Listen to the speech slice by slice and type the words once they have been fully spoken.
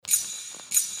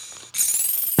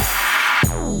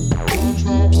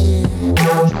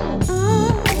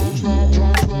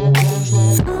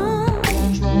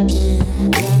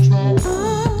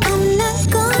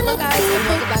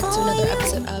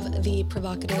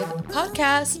Provocative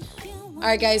Podcast. All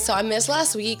right, guys, so I missed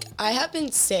last week. I have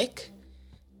been sick.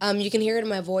 You can hear it in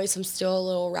my voice. I'm still a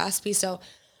little raspy, so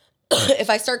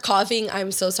if I start coughing,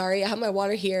 I'm so sorry. I have my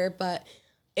water here, but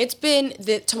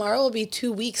tomorrow will be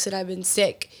 2 weeks that I've been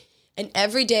sick. And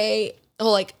every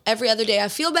every other day, I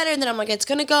feel better, and then I'm like, it's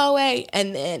gonna go away,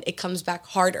 and then it comes back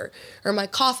harder, or my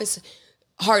cough is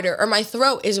harder, or my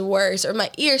throat is worse, or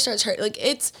my ear starts hurt. Like,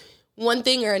 it's one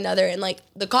thing or another, and like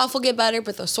the cough will get better,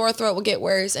 but the sore throat will get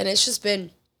worse, and it's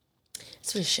been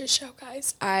a shit show,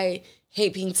 guys. I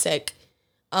hate being sick.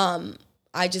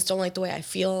 I just don't like the way I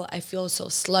feel. I feel so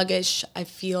sluggish. I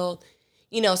feel,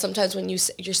 sometimes when you're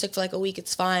sick for like a week,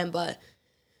 it's fine, but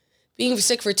being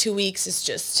sick for 2 weeks is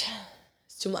just,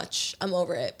 it's too much. I'm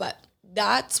over it, but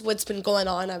that's what's been going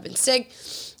on. I've been sick,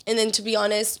 and then to be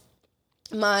honest,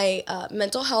 my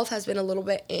mental health has been a little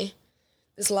bit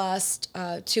this last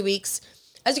 2 weeks.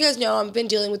 As you guys know, I've been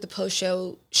dealing with the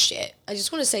post-show shit. I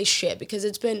just want to say shit because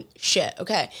it's been shit,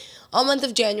 okay? All month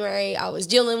of January, I was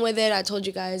dealing with it. I told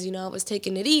you guys, I was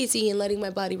taking it easy and letting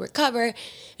my body recover.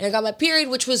 And I got my period,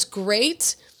 which was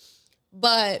great,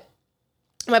 but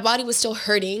my body was still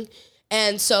hurting.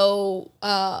 And so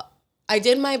I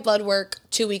did my blood work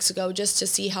 2 weeks ago just to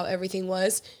see how everything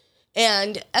was.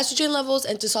 And estrogen levels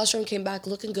and testosterone came back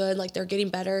looking good, like they're getting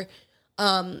better.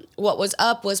 What was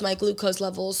up was my glucose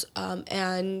levels,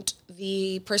 and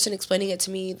the person explaining it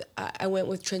to me, I went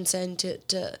with Transcend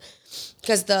to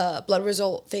because the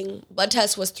blood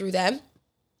test was through them.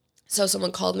 So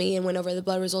someone called me and went over the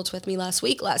blood results with me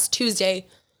last Tuesday,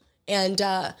 and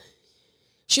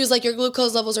she was like, your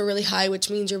glucose levels are really high,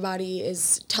 which means your body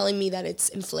is telling me that it's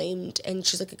inflamed. And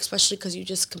she's like, especially because you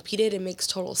just competed, it makes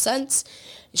total sense.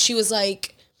 She was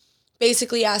like,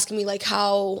 basically asking me like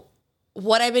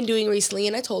what I've been doing recently.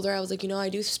 And I told her, I was like, I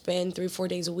do spin 3-4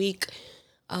 days a week.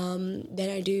 Then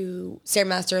I do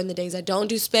Stairmaster in the days I don't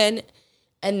do spin.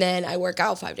 And then I work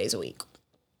out 5 days a week.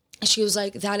 She was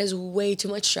like, that is way too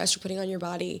much stress you're putting on your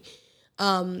body.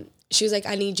 She was like,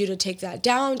 I need you to take that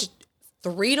down to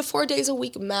 3 to 4 days a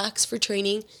week max for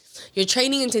training. Your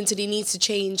training intensity needs to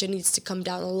change and needs to come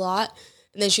down a lot.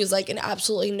 And then she was like, and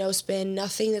absolutely no spin,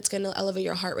 nothing that's going to elevate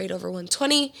your heart rate over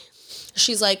 120.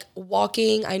 She's like,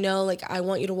 walking, I know, like, I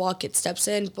want you to walk, get steps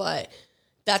in, but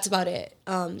that's about it.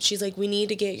 She's like, we need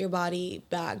to get your body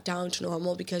back down to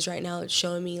normal because right now it's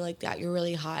showing me, like, that you're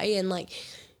really high and, like,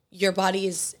 your body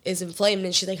is inflamed.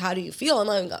 And she's like, how do you feel?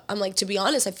 I'm like, to be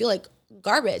honest, I feel like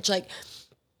garbage. Like,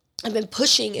 I've been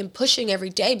pushing and pushing every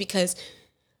day because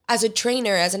as a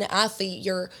trainer, as an athlete,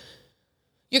 you're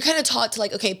kind of taught to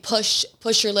like, okay, push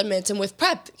your limits. And with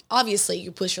prep, obviously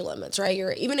you push your limits, right?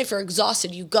 Even if you're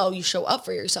exhausted, you show up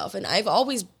for yourself. And I've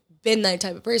always been that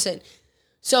type of person.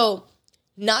 So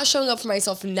not showing up for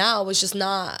myself now was just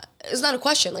it's not a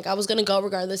question. Like, I was going to go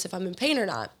regardless if I'm in pain or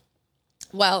not.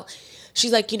 Well,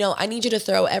 she's like, I need you to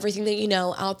throw everything that you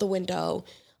know out the window.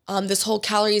 This whole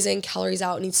calories in, calories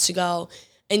out needs to go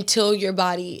until your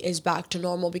body is back to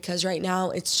normal, because right now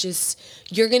it's just,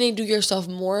 you're going to do yourself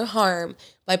more harm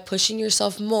by pushing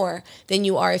yourself more than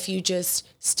you are if you just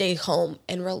stay home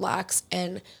and relax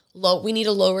and we need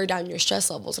to lower down your stress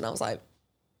levels. And I was like,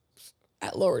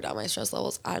 lower down my stress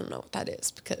levels? I don't know what that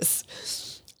is,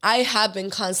 because I have been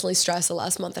constantly stressed the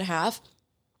last month and a half.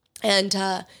 And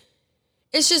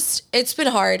it's been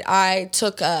hard. I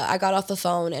got off the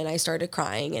phone and I started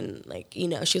crying, and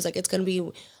she was like, it's going to be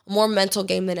a more mental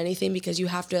game than anything because you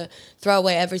have to throw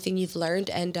away everything you've learned.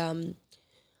 And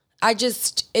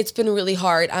it's been really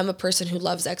hard. I'm a person who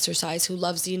loves exercise, who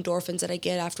loves the endorphins that I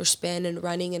get after spin and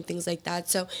running and things like that.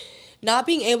 So not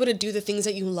being able to do the things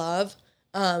that you love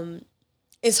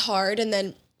is hard. And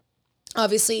then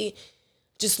obviously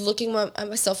just looking at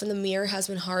myself in the mirror has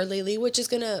been hard lately, which is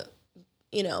going to,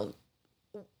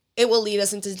 it will lead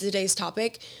us into today's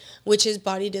topic, which is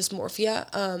body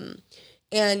dysmorphia.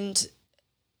 And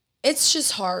it's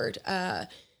just hard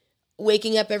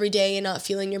waking up every day and not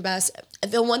feeling your best.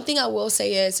 The one thing I will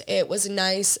say is it was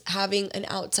nice having an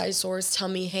outside source tell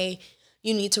me, hey,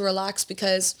 you need to relax,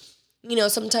 because,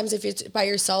 sometimes if it's by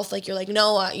yourself, like, you're like,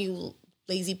 no, you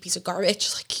lazy piece of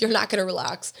garbage, like, you're not going to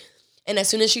relax. And as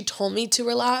soon as she told me to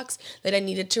relax, that I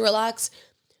needed to relax,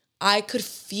 I could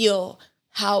feel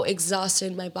how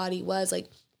exhausted my body was. Like,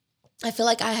 I feel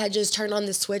like I had just turned on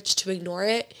the switch to ignore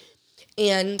it.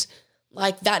 And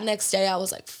like that next day I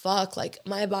was like, fuck, like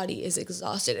my body is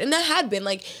exhausted. And I had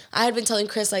been telling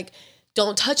Chris, like,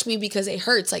 don't touch me because it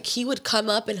hurts. Like, he would come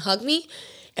up and hug me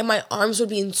and my arms would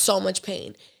be in so much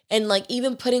pain. And like,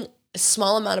 even putting a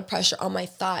small amount of pressure on my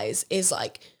thighs is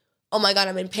like, oh my God,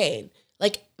 I'm in pain.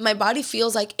 Like, my body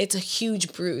feels like it's a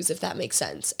huge bruise, if that makes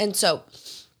sense. And so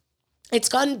it's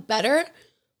gotten better,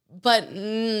 but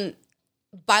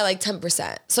by like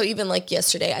 10%. So even like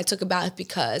yesterday, I took a bath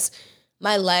because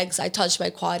my legs, I touched my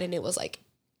quad and it was like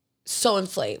so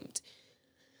inflamed.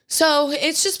 So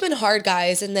it's just been hard,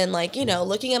 guys. And then like,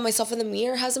 looking at myself in the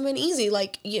mirror hasn't been easy.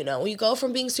 Like, you go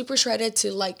from being super shredded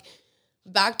to like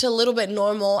back to a little bit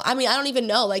normal. I mean, I don't even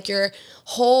know. Like your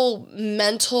whole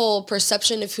mental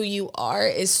perception of who you are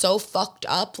is so fucked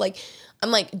up. Like, I'm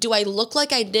like, do I look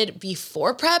like I did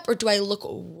before prep or do I look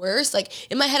worse?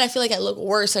 Like in my head, I feel like I look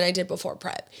worse than I did before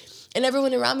prep. And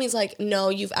everyone around me is like, no,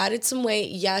 you've added some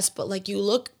weight. Yes, but like you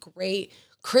look great.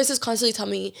 Chris is constantly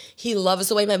telling me he loves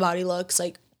the way my body looks.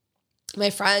 Like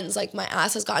my friends, like my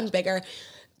ass has gotten bigger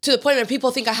to the point where people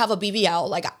think I have a BBL.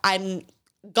 Like I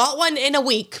got one in a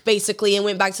week basically and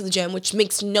went back to the gym, which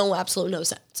makes absolute no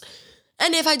sense.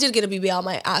 And if I did get a BBL,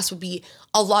 my ass would be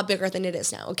a lot bigger than it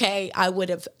is now, okay? I would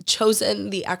have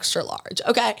chosen the extra large,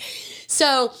 okay?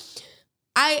 So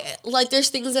there's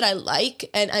things that I like,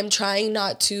 and I'm trying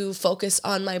not to focus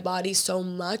on my body so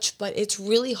much, but it's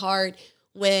really hard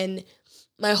when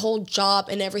my whole job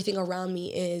and everything around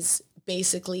me is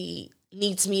basically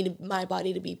needs my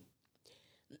body to be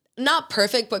not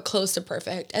perfect, but close to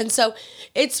perfect. And so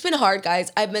it's been hard,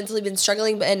 guys. I've mentally been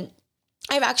struggling, and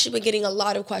I've actually been getting a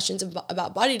lot of questions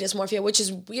about body dysmorphia, which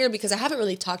is weird because I haven't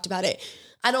really talked about it.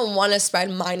 I don't want to spread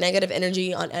my negative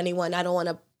energy on anyone. I don't want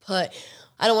to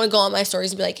go on my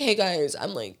stories and be like, hey guys,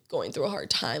 I'm like going through a hard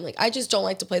time. Like I just don't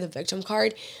like to play the victim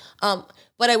card.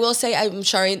 But I will say I'm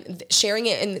sharing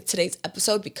it in today's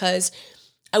episode because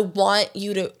I want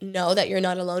you to know that you're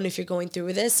not alone if you're going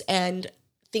through this, and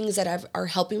things that are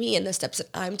helping me and the steps that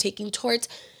I'm taking towards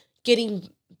getting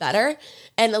better,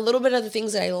 and a little bit of the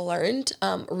things that I learned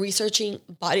researching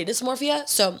body dysmorphia.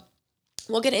 So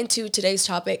we'll get into today's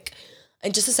topic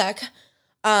in just a sec.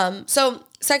 So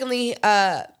secondly,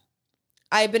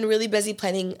 I've been really busy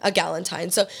planning a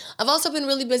Galentine. So I've also been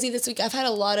really busy this week. I've had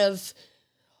a lot of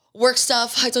work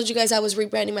stuff. I told you guys I was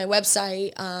rebranding my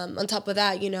website. On top of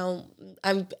that,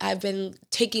 I've been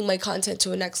taking my content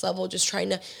to a next level, just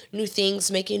trying new things,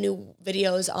 making new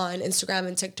videos on Instagram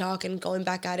and TikTok and going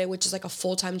back at it, which is like a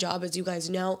full-time job, as you guys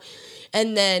know.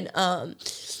 And then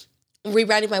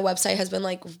rebranding my website has been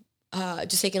like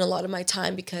just taking a lot of my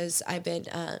time because I've been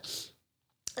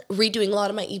redoing a lot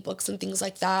of my ebooks and things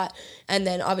like that. And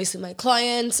then obviously my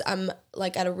clients, I'm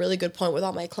like at a really good point with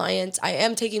all my clients. I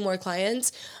am taking more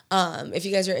clients if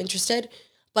you guys are interested,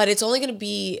 but it's only going to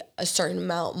be a certain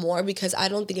amount more because I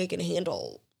don't think I can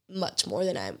handle much more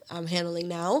than I'm handling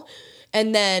now.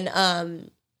 And then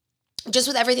just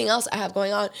with everything else I have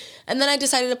going on. And then I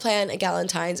decided to plan a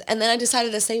Galentine's, and then I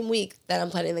decided the same week that I'm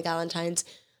planning the Galentine's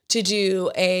to do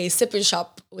a sip and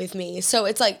shop with me. So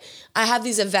it's like I have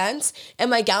these events, and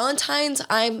my Galentine's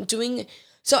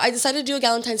so I decided to do a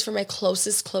Galentine's for my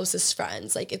closest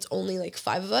friends. Like it's only like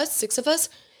 6 of us.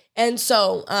 And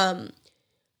so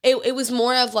it was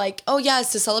more of like, oh yeah,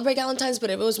 it's to celebrate Galentine's, but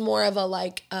it was more of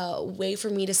a way for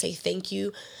me to say thank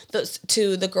you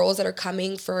to the girls that are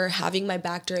coming for having my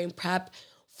back during prep,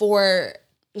 for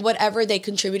whatever they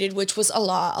contributed, which was a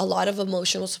lot of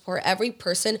emotional support. Every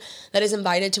person that is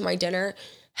invited to my dinner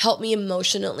helped me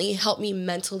emotionally, helped me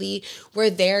mentally, were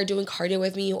there doing cardio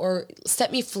with me, or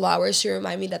sent me flowers to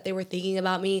remind me that they were thinking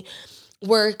about me,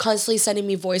 were constantly sending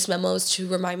me voice memos to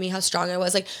remind me how strong I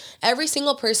was. Like every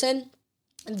single person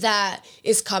that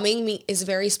is coming is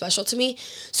very special to me.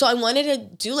 So I wanted to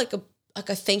do like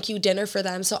a thank you dinner for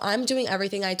them. So I'm doing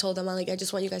everything. I told them, I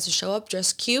just want you guys to show up,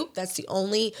 dress cute. That's the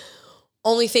only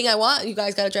thing I want. You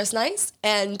guys got to dress nice.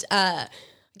 And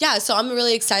yeah, so I'm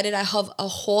really excited. I have a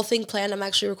whole thing planned. I'm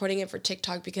actually recording it for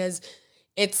TikTok because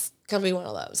it's going to be one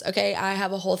of those. Okay. I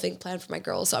have a whole thing planned for my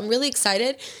girls. So I'm really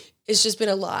excited. It's just been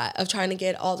a lot of trying to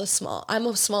get I'm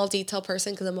a small detail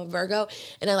person because I'm a Virgo,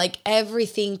 and I like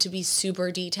everything to be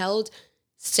super detailed.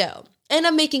 So, and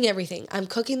I'm making everything. I'm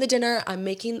cooking the dinner. I'm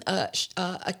making a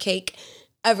cake,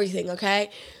 everything.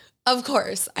 Okay. Of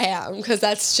course I am, because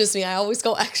that's just me. I always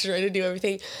go extra to do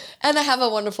everything. And I have a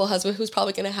wonderful husband who's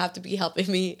probably going to have to be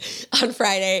helping me on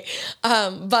Friday.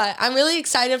 But I'm really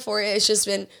excited for it. It's just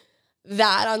been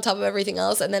that on top of everything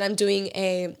else. And then I'm doing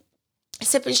a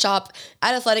sip and shop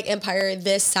at Athletic Empire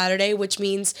this Saturday, which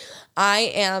means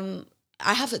I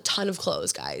have a ton of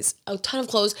clothes, guys, a ton of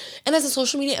clothes. And as a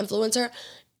social media influencer,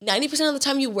 90% of the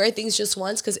time you wear things just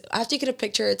once, because after you get a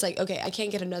picture, it's like, okay, I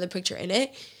can't get another picture in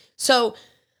it. So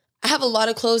I have a lot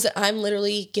of clothes that I'm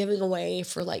literally giving away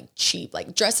for like cheap,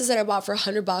 like dresses that I bought for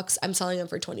 $100, I'm selling them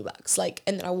for $20, like,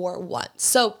 and then I wore once.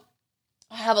 So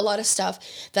I have a lot of stuff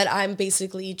that I'm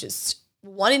basically just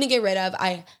wanting to get rid of.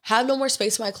 I have no more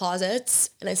space in my closets,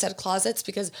 and I said closets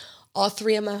because All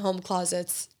 3 of my home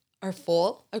closets are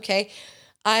full, okay?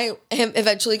 I am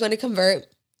eventually going to convert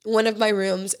one of my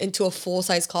rooms into a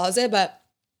full-size closet, but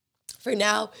for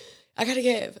now, I gotta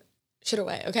give shit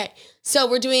away, okay? So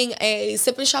we're doing a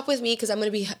sip and shop with me because I'm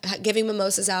going to be giving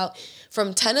mimosas out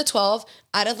from 10 to 12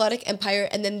 at Athletic Empire,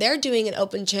 and then they're doing an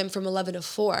open gym from 11 to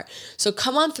 4. So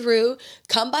come on through,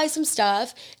 come buy some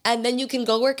stuff, and then you can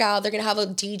go work out. They're going to have a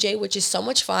DJ, which is so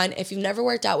much fun. If you've never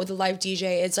worked out with a live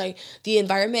DJ, it's like the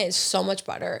environment is so much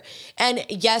better. And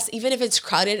yes, even if it's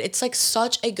crowded, it's like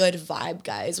such a good vibe,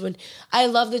 guys. When I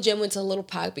love the gym when it's a little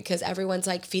packed because everyone's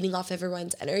like feeding off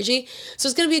everyone's energy. So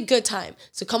it's going to be a good time.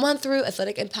 So come on through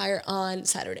Athletic Empire on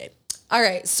Saturday. All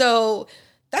right, so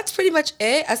that's pretty much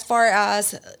it as far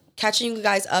as catching you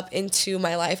guys up into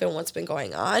my life and what's been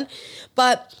going on.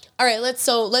 But all right, let's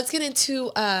get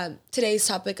into today's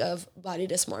topic of body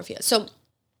dysmorphia. So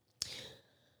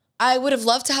I would have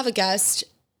loved to have a guest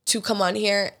to come on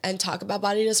here and talk about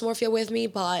body dysmorphia with me,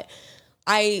 but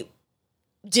I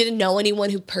didn't know anyone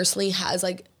who personally has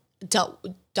like dealt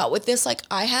with this like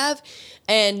I have,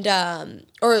 and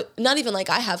or not even like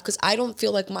I have, because I don't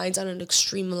feel like mine's on an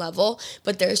extreme level,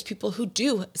 but there's people who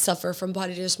do suffer from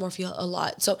body dysmorphia a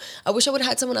lot. So I wish I would have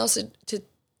had someone else to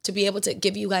be able to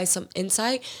give you guys some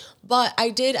insight, but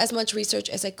I did as much research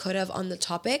as I could have on the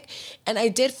topic, and I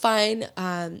did find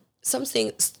some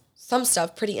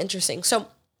stuff pretty interesting. So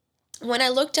when I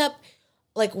looked up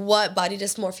like what body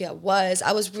dysmorphia was,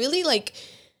 I was kind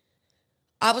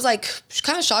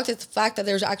of shocked at the fact that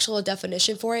there's actual a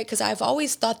definition for it, because I've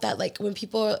always thought that like when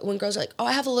girls are like, oh,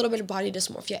 I have a little bit of body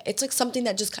dysmorphia, it's like something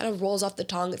that just kind of rolls off the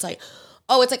tongue. It's like,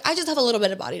 oh, it's like, I just have a little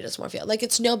bit of body dysmorphia. Like,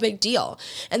 it's no big deal.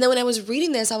 And then when I was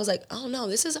reading this, I was like, oh no,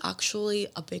 this is actually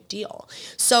a big deal.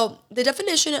 So the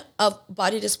definition of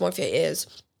body dysmorphia is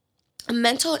a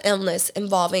mental illness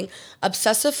involving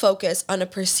obsessive focus on a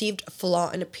perceived flaw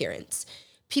in appearance.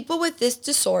 People with this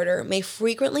disorder may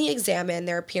frequently examine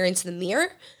their appearance in the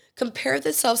mirror, compare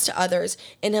themselves to others,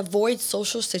 and avoid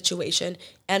social situation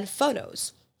and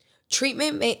photos.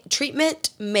 Treatment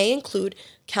may include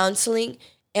counseling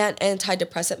and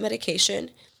antidepressant medication,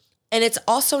 and it's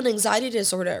also an anxiety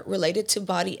disorder related to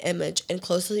body image and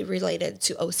closely related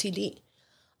to OCD.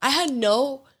 I had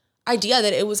no idea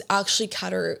that it was actually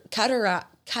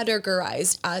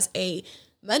categorized as a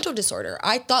mental disorder.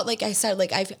 I thought, like I said,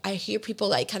 like I hear people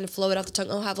like kind of flow it off the tongue,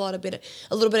 oh, have a little bit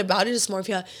of body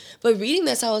dysmorphia. But reading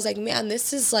this, I was like, man,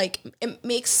 this is like, it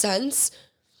makes sense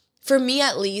for me,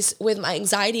 at least with my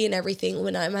anxiety and everything.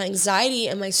 When my anxiety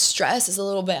and my stress is a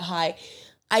little bit high,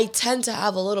 I tend to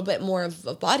have a little bit more of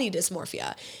a body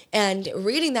dysmorphia. And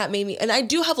reading that made me, and I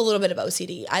do have a little bit of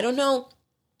OCD. I don't know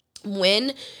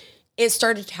when it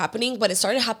started happening, but it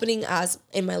started happening as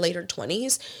in my later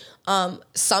 20s.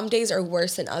 Some days are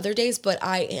worse than other days, but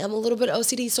I am a little bit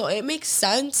OCD, so it makes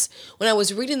sense. When I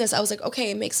was reading this, I was like,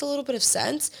 okay, it makes a little bit of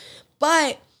sense.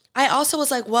 But I also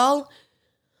was like, well,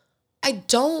 I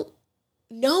don't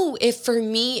know if for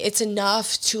me it's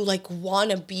enough to like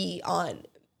want to be on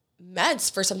meds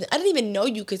for something. I didn't even know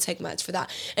you could take meds for that.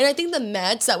 And I think the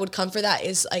meds that would come for that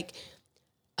is like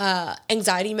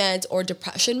anxiety meds or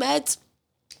depression meds.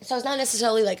 So it's not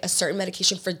necessarily like a certain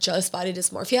medication for just body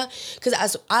dysmorphia,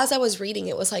 because as I was reading,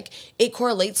 it was like it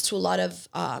correlates to a lot of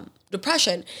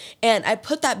depression. And I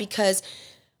put that because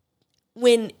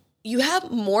when you have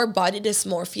more body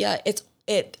dysmorphia,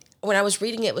 when I was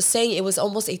reading it was saying it was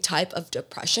almost a type of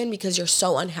depression because you're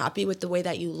so unhappy with the way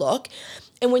that you look.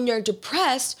 And when you're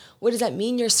depressed, what does that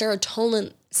mean? Your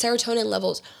serotonin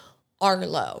levels are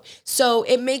low. So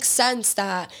it makes sense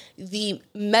that the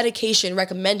medication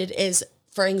recommended is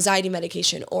for anxiety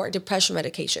medication or depression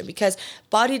medication, because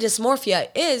body dysmorphia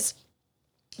is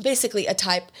basically a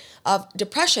type of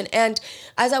depression. And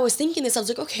as I was thinking this, I was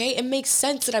like, okay, it makes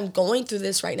sense that I'm going through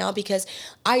this right now, because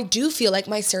I do feel like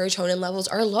my serotonin levels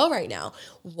are low right now.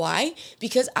 Why?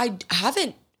 Because I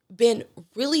haven't been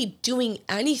really doing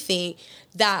anything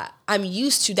that I'm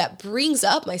used to that brings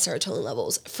up my serotonin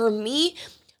levels. For me,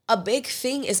 a big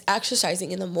thing is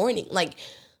exercising in the morning. Like,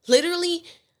 literally,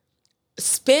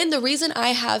 the reason I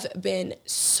have been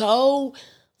so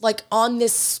like on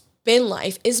this spin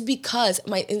life is because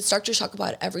my instructors talk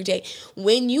about it every day.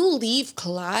 When you leave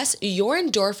class, your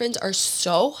endorphins are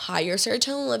so high, your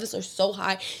serotonin levels are so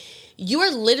high. You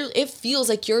are literally, it feels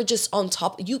like you're just on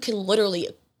top. You can literally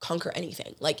conquer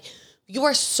anything. Like, you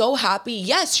are so happy.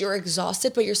 Yes, you're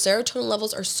exhausted, but your serotonin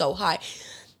levels are so high.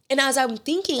 And as I'm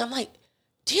thinking, I'm like,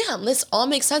 damn, this all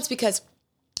makes sense, because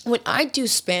when I do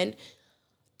spin,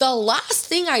 the last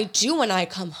thing I do when I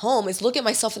come home is look at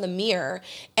myself in the mirror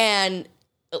and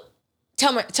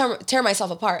tear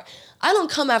myself apart. I don't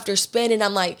come after spin and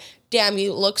I'm like damn,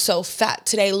 you look so fat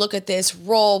today. Look at this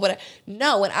roll. But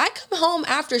no, when I come home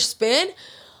after spin,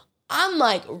 I'm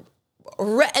like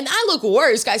red, and I look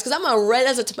worse, guys, because I'm red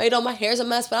as a tomato. My hair's a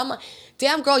mess, but I'm like,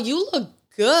 damn, girl, you look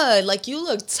good. Like, you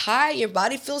look tight. Your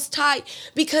body feels tight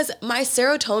because my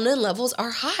serotonin levels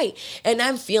are high and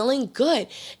I'm feeling good.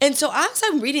 And so as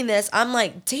I'm reading this, I'm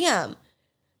like, damn,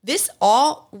 this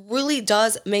all really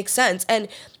does make sense. And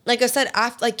like I said,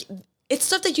 it's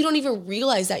stuff that you don't even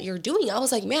realize that you're doing. I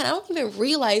was like, man, I don't even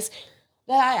realize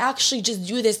that I actually just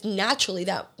do this naturally,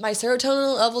 that my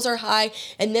serotonin levels are high,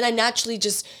 and then I naturally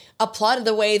just applaud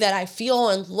the way that I feel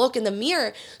and look in the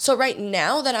mirror. So right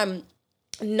now that I'm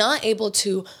not able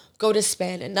to go to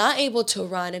spin and not able to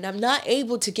run, and I'm not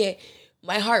able to get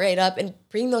my heart rate up and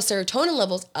bring those serotonin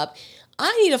levels up,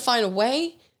 I need to find a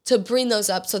way to bring those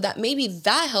up so that maybe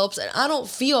that helps and I don't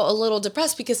feel a little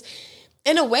depressed, because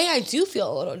in a way I do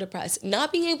feel a little depressed.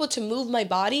 Not being able to move my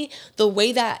body the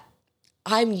way that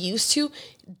I'm used to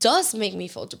does make me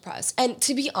feel depressed. And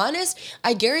to be honest,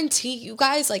 I guarantee you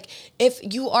guys, like, if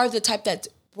you are the type that,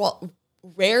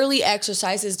 rarely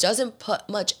exercises, doesn't put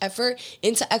much effort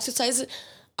into exercises,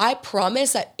 I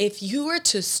promise that if you were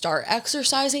to start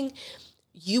exercising,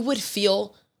 you would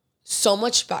feel so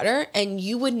much better, and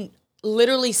you would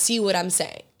literally see what I'm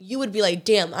saying. You would be like,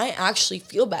 damn, I actually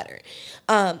feel better.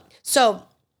 So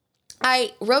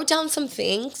I wrote down some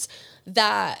things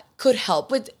that could help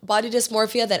with body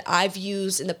dysmorphia that I've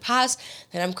used in the past,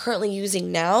 that I'm currently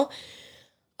using now.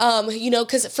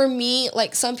 Because for me,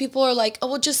 like, some people are like, oh,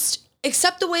 well, just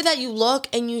accept the way that you look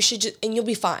and and you'll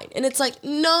be fine. And it's like,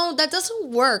 no, that doesn't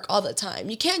work all the time.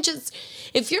 You can't just,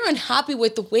 if you're unhappy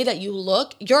with the way that you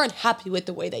look, you're unhappy with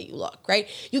the way that you look, right?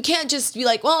 You can't just be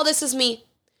like, well, this is me.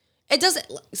 It doesn't,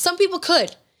 some people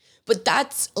could, but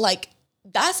that's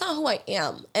not who I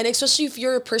am. And especially if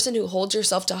you're a person who holds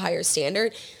yourself to a higher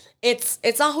standard, it's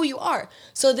not who you are.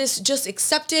 So this just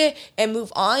accept it and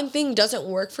move on thing doesn't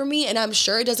work for me. And I'm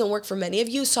sure it doesn't work for many of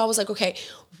you. So I was like, okay,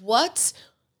 what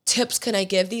tips can I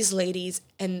give these ladies,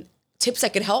 and tips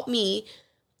that could help me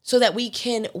so that we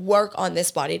can work on this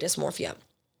body dysmorphia?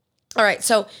 All right.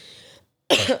 So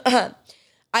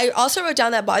I also wrote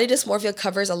down that body dysmorphia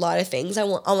covers a lot of things. I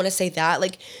want to say that,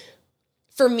 like,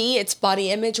 for me, it's body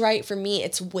image, right? For me,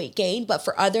 it's weight gain. But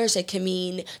for others, it can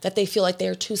mean that they feel like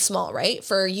they're too small, right?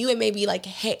 For you, it may be like,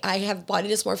 hey, I have body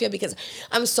dysmorphia because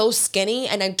I'm so skinny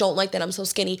and I don't like that I'm so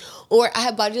skinny. Or I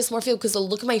have body dysmorphia because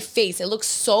look at my face. It looks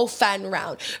so fat and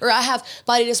round. Or I have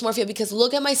body dysmorphia because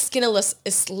look at my skin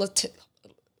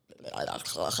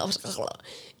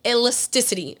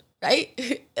elasticity,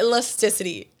 right?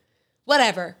 Elasticity.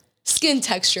 Whatever. Skin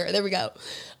texture. There we go.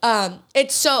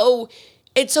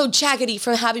 It's so jaggedy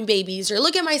from having babies, or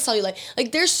look at my cellulite.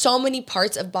 Like, there's so many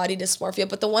parts of body dysmorphia,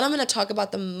 but the one I'm going to talk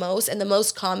about the most and the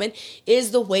most common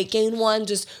is the weight gain one.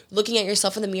 Just looking at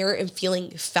yourself in the mirror and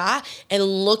feeling fat and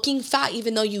looking fat,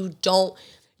 even though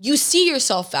you see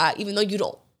yourself fat, even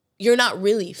though you're not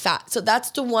really fat. So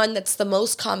that's the one that's the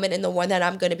most common and the one that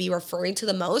I'm going to be referring to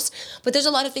the most. But there's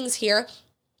a lot of things here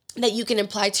that you can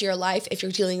apply to your life if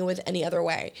you're dealing with any other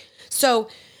way. So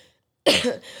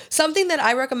something that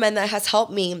I recommend that has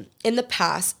helped me in the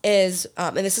past is,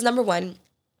 and this is number one,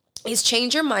 is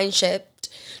change your mind shift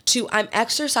to I'm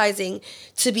exercising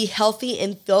to be healthy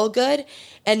and feel good,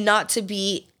 and not to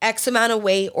be X amount of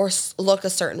weight or look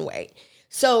a certain way.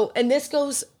 So, and this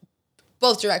goes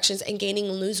both directions, and gaining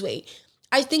and lose weight.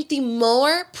 I think the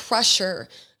more pressure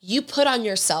you put on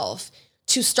yourself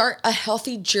to start a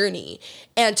healthy journey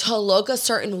and to look a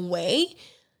certain way,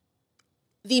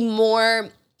 the more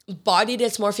body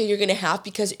dysmorphia you're going to have,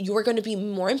 because you're going to be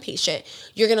more impatient.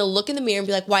 You're going to look in the mirror and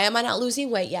be like, why am I not losing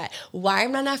weight yet? Why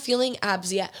am I not feeling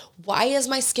abs yet? Why does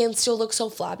my skin still look so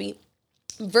flabby?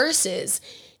 Versus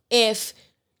if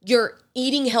you're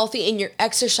eating healthy and you're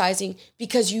exercising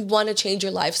because you want to change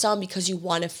your lifestyle, because you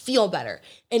want to feel better,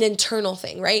 an internal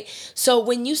thing, right? So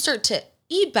when you start to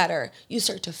eat better, you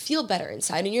start to feel better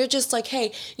inside, and you're just like,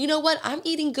 hey, you know what? I'm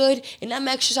eating good and I'm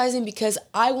exercising because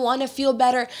I want to feel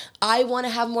better. I want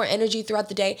to have more energy throughout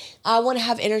the day. I want to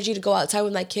have energy to go outside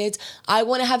with my kids. I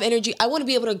want to have energy. I want to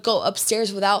be able to go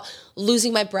upstairs without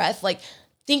losing my breath. Like,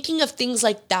 thinking of things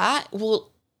like that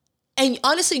will, and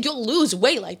honestly, you'll lose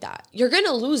weight like that. You're going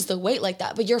to lose the weight like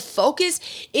that, but your focus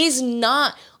is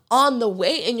not on the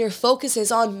weight, and your focus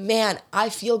is on, man, I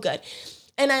feel good.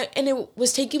 And it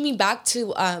was taking me back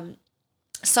to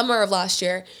summer of last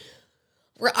year,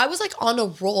 where I was like on a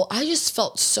roll. I just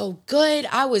felt so good.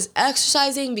 I was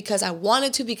exercising because I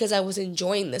wanted to, because I was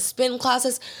enjoying the spin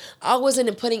classes. I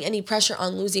wasn't putting any pressure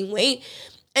on losing weight.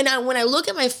 And when I look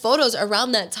at my photos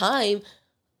around that time,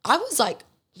 I was like,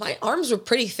 my arms were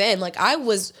pretty thin. Like, I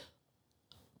was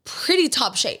pretty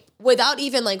top shape without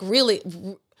even like really,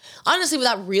 honestly,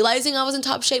 without realizing I was in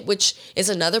top shape, which is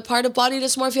another part of body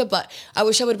dysmorphia. But I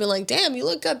wish I would have been like, damn, you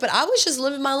look good. But I was just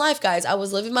living my life, guys. I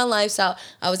was living my lifestyle.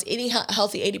 I was eating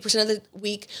healthy 80% of the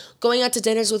week, going out to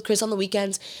dinners with Chris on the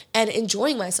weekends, and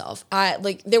enjoying myself.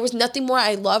 There was nothing more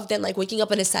I loved than like waking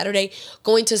up on a Saturday,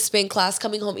 going to spin class,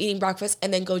 coming home, eating breakfast,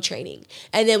 and then go training.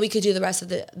 And then we could do the rest of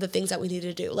the things that we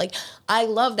needed to do. Like, I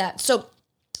love that. So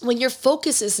when your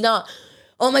focus is not,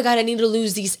 oh my God, I need to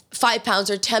lose these 5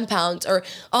 pounds or 10 pounds, or,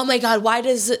 oh my God, why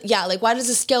does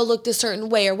the scale look this certain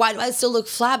way? Or why do I still look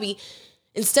flabby?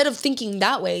 Instead of thinking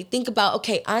that way, think about,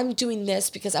 okay, I'm doing this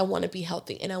because I want to be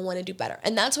healthy and I want to do better.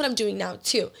 And that's what I'm doing now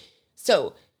too.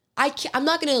 So I'm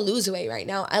not going to lose weight right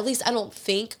now. At least I don't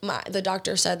think. The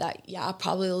doctor said that, yeah, I'll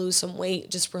probably lose some weight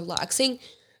just relaxing.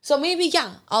 So maybe,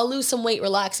 yeah, I'll lose some weight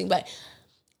relaxing. But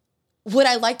would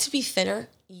I like to be thinner?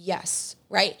 Yes,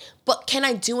 right? But can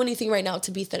I do anything right now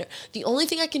to be thinner? The only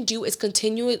thing I can do is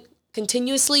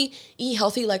continuously eat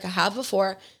healthy like I have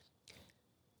before,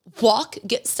 walk,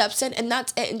 get steps in, and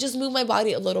that's it, and just move my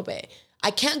body a little bit.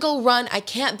 I can't go run. I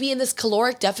can't be in this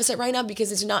caloric deficit right now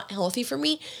because it's not healthy for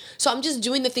me. So I'm just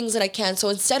doing the things that I can. So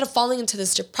instead of falling into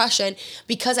this depression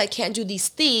because I can't do these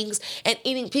things and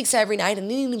eating pizza every night and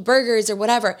eating burgers or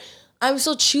whatever, I'm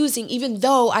still choosing, even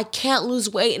though I can't lose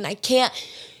weight and I can't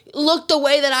look the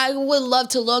way that I would love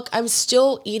to look, I'm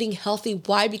still eating healthy.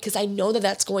 Why? Because I know that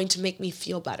that's going to make me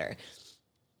feel better.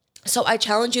 So I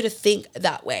challenge you to think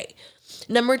that way.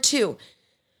 Number 2,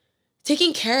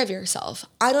 taking care of yourself.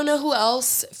 I don't know who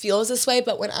else feels this way,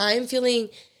 but when I'm feeling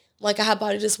like I have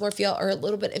body dysmorphia or a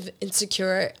little bit of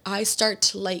insecure, I start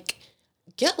to like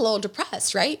get a little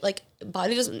depressed, right? Like,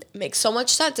 body doesn't make so much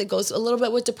sense. It goes a little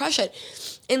bit with depression.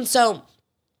 And so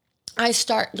I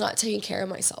start not taking care of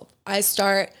myself.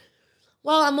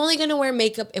 I'm only going to wear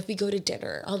makeup if we go to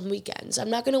dinner on weekends. I'm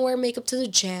not going to wear makeup to the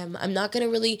gym. I'm not going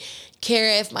to really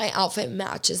care if my outfit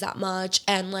matches that much.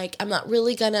 And like, I'm not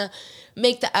really going to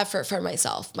make the effort for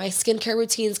myself. My skincare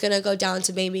routine is going to go down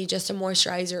to maybe just a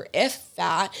moisturizer, if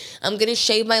that. I'm going to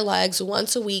shave my legs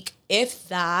once a week, if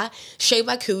that. Shave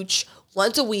my cooch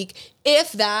once a week,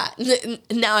 if that.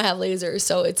 Now I have lasers,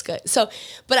 so it's good. So,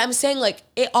 but I'm saying like,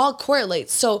 it all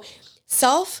correlates. So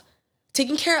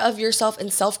taking care of yourself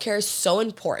and self-care is so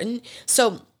important.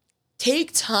 So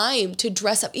take time to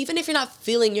dress up. Even if you're not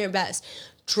feeling your best,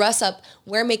 dress up,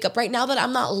 wear makeup. Right now that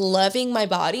I'm not loving my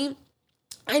body,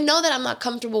 I know that I'm not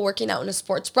comfortable working out in a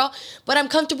sports bra, but I'm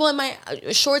comfortable in my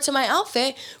shorts and my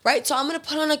outfit, right? So I'm going to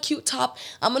put on a cute top.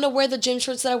 I'm going to wear the gym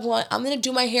shorts that I want. I'm going to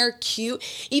do my hair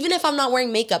cute. Even if I'm not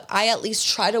wearing makeup, I at least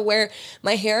try to wear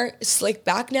my hair slicked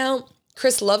back now.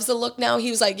 Chris loves the look now.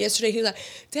 He was like, yesterday, he was like,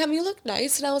 damn, you look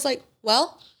nice. And I was like,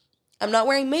 well, I'm not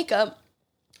wearing makeup,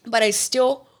 but I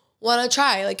still want to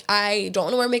try. Like, I don't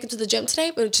want to wear makeup to the gym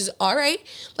today, which is all right.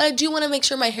 But I do want to make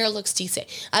sure my hair looks decent.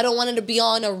 I don't want it to be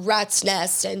on a rat's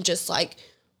nest and just like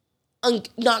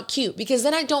not cute, because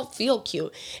then I don't feel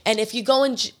cute. And if you go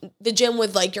in the gym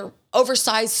with like your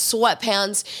oversized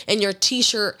sweatpants and your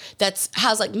t-shirt that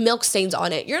has like milk stains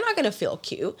on it, you're not going to feel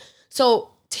cute.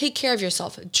 So take care of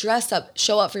yourself, dress up,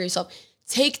 show up for yourself.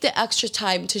 Take the extra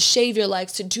time to shave your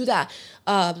legs, to do that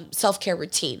self-care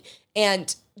routine,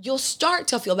 and you'll start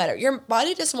to feel better. Your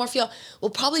body dysmorphia will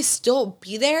probably still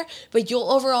be there, but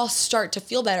you'll overall start to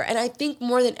feel better. And I think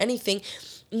more than anything,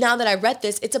 now that I read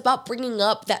this, it's about bringing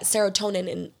up that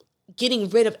serotonin and getting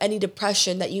rid of any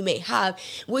depression that you may have,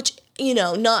 which, you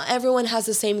know, not everyone has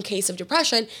the same case of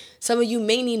depression. Some of you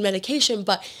may need medication,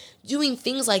 but doing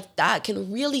things like that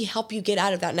can really help you get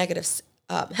out of that negative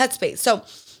headspace. So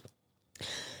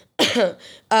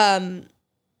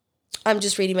I'm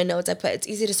just reading my notes. I put, it's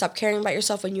easy to stop caring about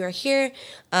yourself when you are here.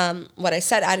 What I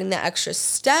said, adding that extra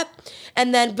step,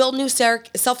 and then build new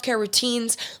self-care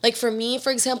routines. Like for me,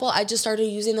 for example, I just started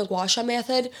using the gua sha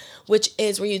method, which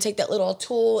is where you take that little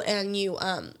tool and you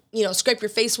scrape your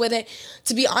face with it.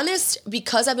 To be honest,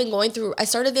 because I've been going through, I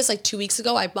started this like 2 weeks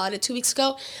ago. I bought it 2 weeks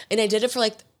ago, and I did it for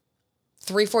like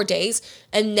 3-4 days,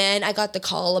 and then I got the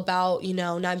call about,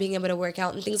 not being able to work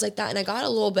out and things like that, and I got a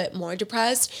little bit more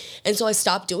depressed, and so I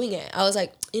stopped doing it. I was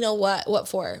like, you know what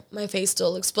for? My face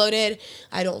still exploded.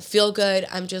 I don't feel good.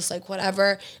 I'm just like,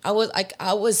 whatever. I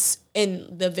was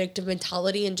in the victim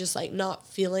mentality and just like not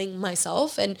feeling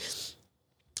myself, and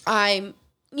I'm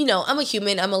a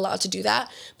human. I'm allowed to do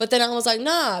that. But then I was like,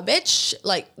 nah, bitch.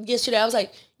 Like yesterday, I was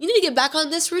like, you need to get back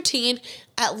on this routine.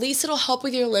 At least it'll help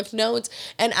with your lymph nodes.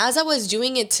 And as I was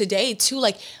doing it today too,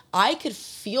 like I could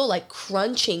feel like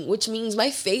crunching, which means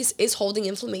my face is holding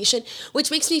inflammation,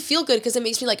 which makes me feel good because it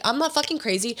makes me like, I'm not fucking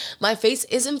crazy. My face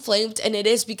is inflamed, and it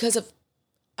is because of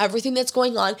everything that's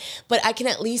going on, but I can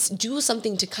at least do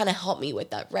something to kind of help me with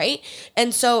that, right?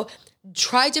 And so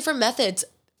try different methods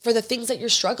for the things that you're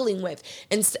struggling with.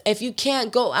 And if you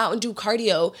can't go out and do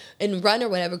cardio and run or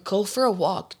whatever, go for a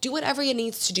walk, do whatever you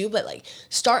need to do, but like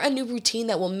start a new routine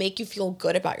that will make you feel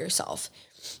good about yourself.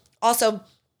 Also,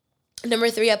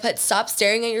 number 3, I put stop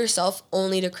staring at yourself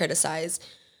only to criticize.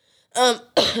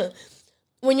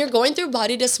 When you're going through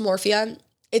body dysmorphia,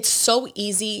 it's so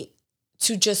easy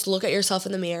to just look at yourself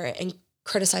in the mirror and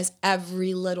criticize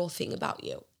every little thing about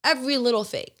you. Every little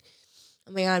thing.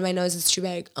 Oh my God, my nose is too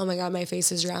big. Oh my God, my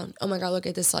face is round. Oh my God, look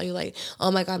at this cellulite. Oh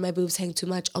my God, my boobs hang too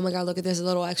much. Oh my God, look at this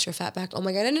little extra fat back. Oh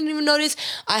my God, I didn't even notice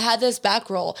I had this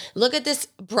back roll. Look at this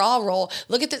bra roll.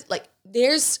 Look at this. Like,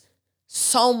 there's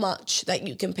so much that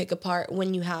you can pick apart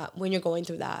when you're going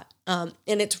through that. And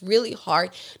it's really hard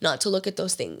not to look at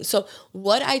those things. So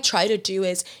what I try to do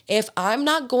is, if I'm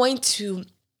not going to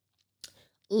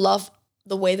love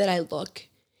the way that I look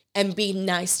and be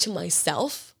nice to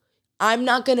myself, I'm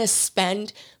not going to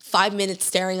spend 5 minutes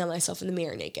staring at myself in the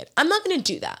mirror naked. I'm not going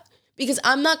to do that because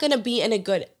I'm not going to be in a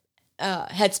good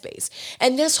headspace.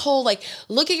 And this whole like,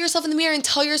 look at yourself in the mirror and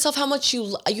tell yourself how much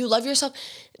you love yourself,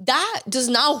 that does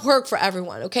not work for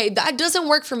everyone, okay? That doesn't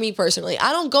work for me personally.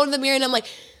 I don't go to the mirror and I'm like,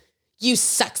 you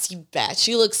sexy bitch,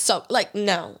 you look so, like,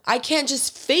 no, I can't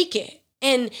just fake it.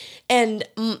 And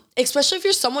especially if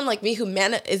you're someone like me who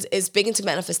is big into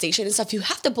manifestation and stuff, you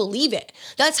have to believe it.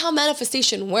 That's how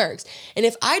manifestation works. And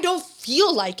if I don't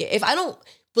feel like it, if I don't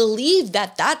believe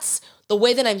that that's the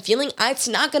way that I'm feeling, it's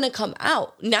not going to come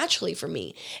out naturally for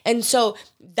me. And so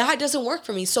that doesn't work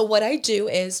for me. So what I do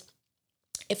is,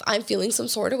 if I'm feeling some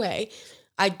sort of way,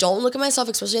 I don't look at myself,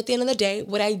 especially at the end of the day.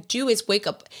 What I do is wake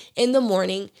up in the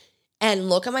morning and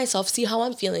look at myself, see how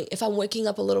I'm feeling. If I'm waking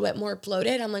up a little bit more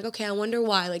bloated, I'm like, okay, I wonder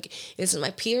why. Like, is it my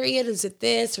period? Is it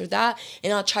this or that?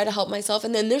 And I'll try to help myself.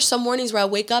 And then there's some mornings where I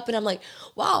wake up and I'm like,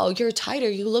 wow, you're tighter.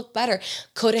 You look better.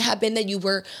 Could it have been that you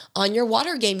were on your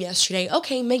water game yesterday?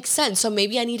 Okay, makes sense. So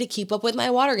maybe I need to keep up with my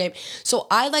water game. So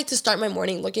I like to start my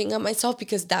morning looking at myself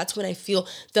because that's when I feel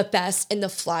the best and the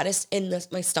flattest in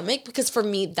my stomach. Because for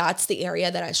me, that's the area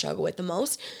that I struggle with the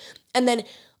most. And then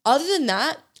other than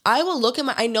that, I will look at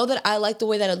I know that I like the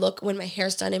way that I look when my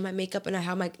hair's done and my makeup and I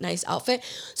have my nice outfit.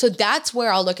 So that's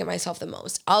where I'll look at myself the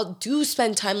most. I'll do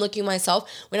spend time looking at myself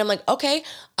when I'm like, okay,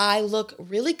 I look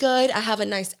really good. I have a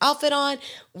nice outfit on.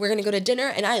 We're going to go to dinner.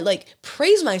 And I like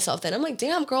praise myself then. I'm like,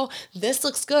 damn girl, this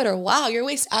looks good. Or wow, your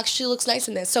waist actually looks nice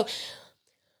in this. So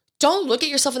don't look at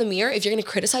yourself in the mirror if you're going to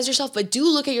criticize yourself, but do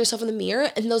look at yourself in the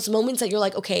mirror in those moments that you're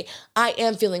like, okay, I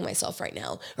am feeling myself right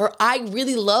now, or I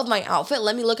really love my outfit.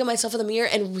 Let me look at myself in the mirror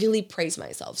and really praise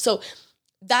myself. So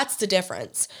that's the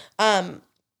difference. What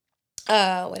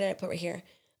did I put right here?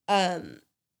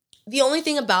 The only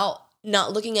thing about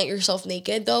not looking at yourself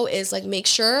naked though is like, make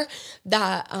sure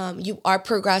that you are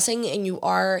progressing and you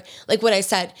are, like what I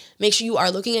said, make sure you are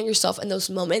looking at yourself in those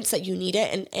moments that you need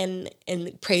it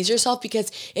and praise yourself,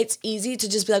 because it's easy to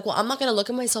just be like, well, I'm not going to look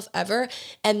at myself ever.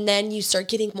 And then you start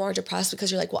getting more depressed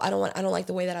because you're like, well, I don't like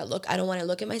the way that I look. I don't want to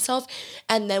look at myself.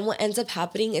 And then what ends up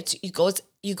happening,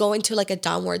 you go into like a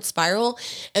downward spiral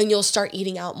and you'll start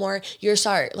eating out more. You'll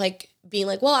start like being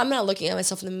like, well, I'm not looking at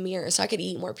myself in the mirror, so I could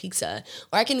eat more pizza,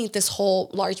 or I can eat this whole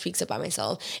large pizza by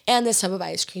myself and this type of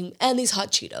ice cream and these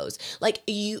hot Cheetos.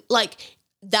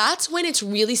 That's when it's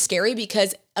really scary,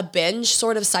 because a binge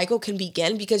sort of cycle can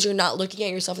begin because you're not looking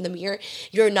at yourself in the mirror.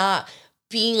 You're not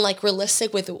being like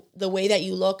realistic with the way that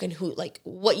you look and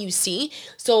what you see.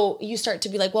 So you start to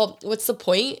be like, well, what's the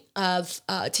point of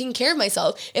taking care of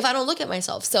myself if I don't look at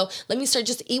myself? So let me start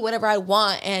just eat whatever I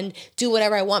want and do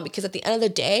whatever I want, because at the end of the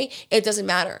day, it doesn't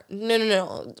matter.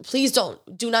 No. Please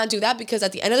do not do that, because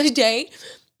at the end of the day,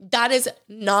 that is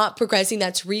not progressing.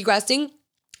 That's regressing.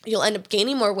 You'll end up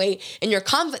gaining more weight, and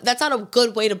that's not a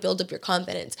good way to build up your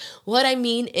confidence. What I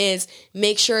mean is,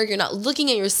 make sure you're not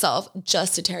looking at yourself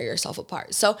just to tear yourself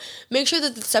apart. So make sure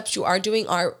that the steps you are doing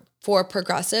are for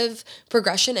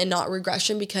progression and not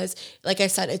regression, because like I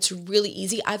said, it's really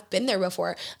easy. I've been there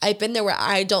before. I've been there where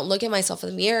I don't look at myself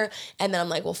in the mirror and then I'm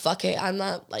like, well, fuck it. I'm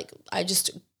not like, I just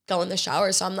go in the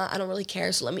shower, so I don't really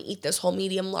care. So let me eat this whole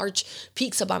medium large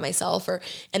pizza by myself,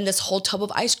 and this whole tub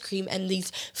of ice cream and these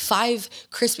 5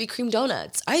 Krispy Kreme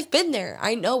donuts. I've been there.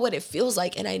 I know what it feels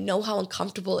like, and I know how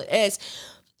uncomfortable it is.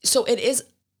 So it is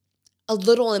a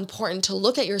little important to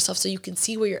look at yourself so you can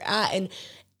see where you're at, and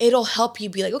it'll help you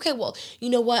be like, okay, well, you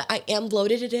know what? I am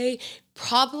bloated today,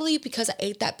 probably because I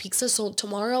ate that pizza. So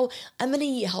tomorrow I'm going to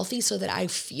eat healthy so that I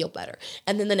feel better.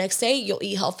 And then the next day you'll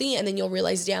eat healthy, and then you'll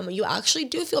realize, damn, you actually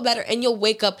do feel better, and you'll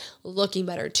wake up looking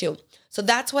better too. So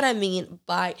that's what I mean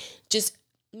by just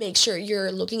make sure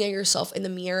you're looking at yourself in the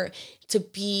mirror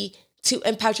to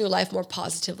impact your life more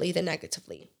positively than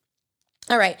negatively.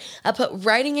 All right, I put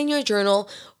writing in your journal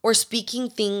or speaking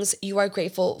things you are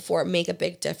grateful for make a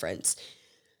big difference.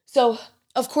 So,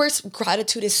 of course,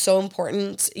 gratitude is so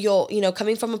important.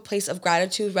 Coming from a place of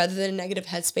gratitude rather than a negative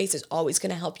headspace is always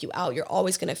going to help you out. You're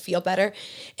always going to feel better.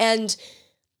 And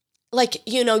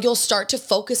you'll start to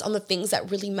focus on the things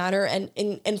that really matter.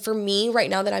 And for me right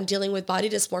now that I'm dealing with body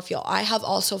dysmorphia, I have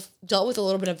also dealt with a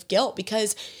little bit of guilt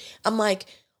because I'm like,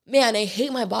 man, I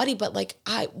hate my body, but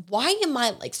why am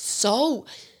I so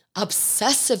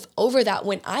obsessive over that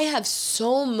when I have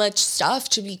so much stuff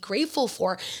to be grateful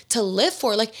for, to live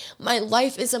for? My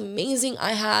life is amazing.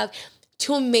 I have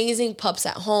 2 amazing pups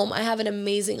at home. I have an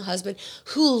amazing husband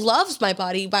who loves my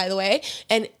body, by the way,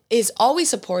 and is always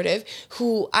supportive,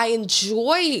 who I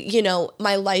enjoy,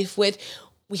 my life with.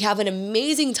 We have an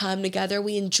amazing time together.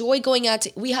 We enjoy going out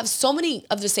we have so many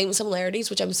of the same similarities,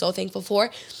 which I'm so thankful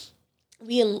for.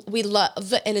 We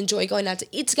love and enjoy going out to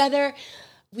eat together.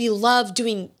 We love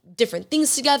doing different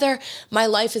things together. My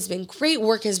life has been great.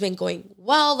 Work has been going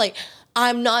well.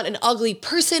 I'm not an ugly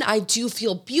person. I do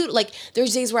feel beautiful.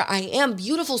 There's days where I am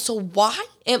beautiful. So why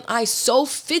am I so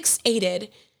fixated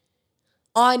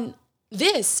on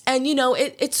this? And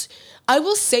I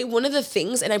will say one of the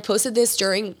things, and I posted this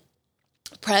during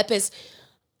prep, is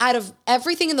out of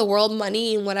everything in the world,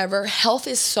 money and whatever, health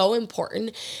is so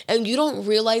important. And you don't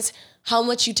realize how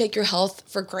much you take your health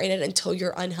for granted until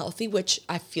you're unhealthy, which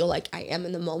I feel like I am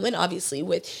in the moment, obviously,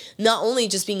 with not only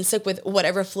just being sick with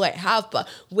whatever flu I have, but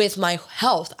with my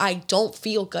health. I don't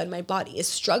feel good. My body is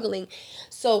struggling.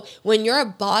 So when your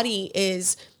body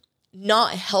is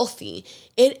not healthy,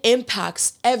 it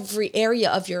impacts every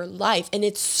area of your life. And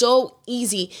it's so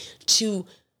easy to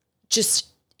just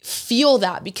feel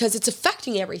that because it's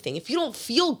affecting everything. If you don't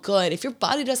feel good, if your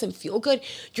body doesn't feel good,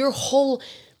 your whole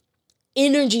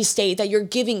energy state that you're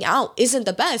giving out isn't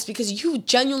the best because you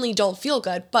genuinely don't feel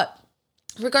good. But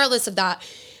regardless of that,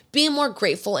 being more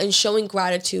grateful and showing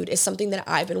gratitude is something that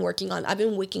I've been working on. I've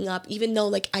been waking up, even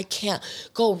though I can't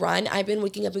go run, I've been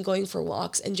waking up and going for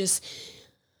walks and just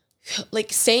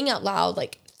saying out loud,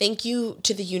 thank you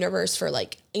to the universe for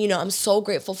I'm so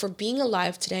grateful for being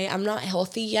alive today. I'm not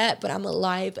healthy yet, but I'm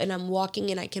alive and I'm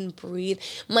walking and I can breathe.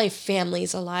 My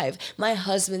family's alive. My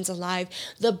husband's alive.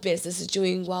 The business is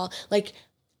doing well.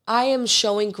 I am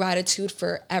showing gratitude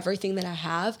for everything that I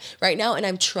have right now, and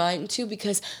I'm trying to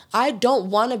because I don't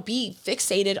want to be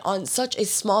fixated on such a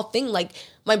small thing like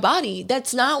my body.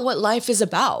 That's not what life is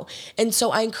about. And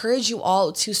so I encourage you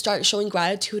all to start showing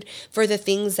gratitude for the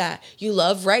things that you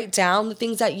love. Write down the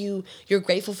things that you're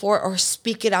grateful for or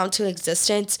speak it out to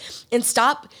existence, and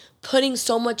stop putting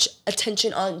so much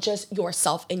attention on just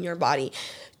yourself and your body.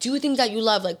 Do things that you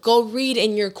love, go read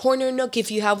in your corner nook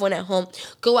if you have one at home.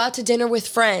 Go out to dinner with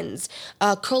friends.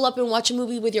 Curl up and watch a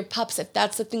movie with your pups if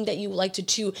that's the thing that you like to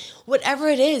do. Whatever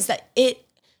it is that it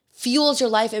fuels your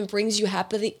life and brings you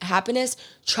happiness,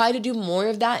 try to do more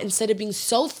of that instead of being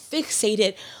so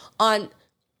fixated on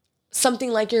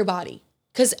something like your body.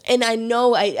 And I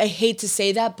know I hate to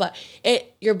say that, but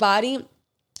your body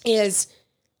is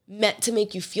meant to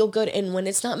make you feel good, and when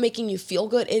it's not making you feel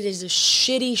good, it is a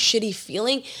shitty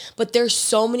feeling. But there's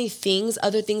so many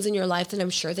other things in your life that I'm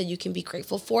sure that you can be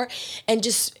grateful for, and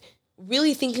just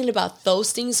really thinking about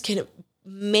those things can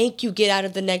make you get out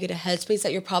of the negative headspace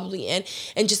that you're probably in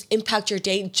and just impact your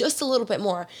day just a little bit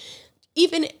more.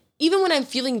 Even when I'm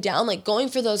feeling down, going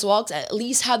for those walks, at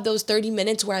least have those 30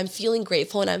 minutes where I'm feeling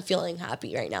grateful and I'm feeling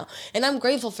happy right now. And I'm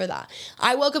grateful for that.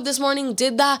 I woke up this morning,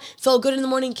 did that, felt good in the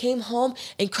morning, came home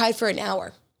and cried for an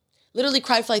hour. Literally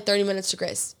cried for 30 minutes to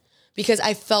Grace because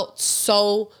I felt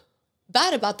so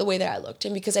bad about the way that I looked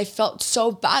and because I felt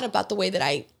so bad about the way that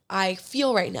I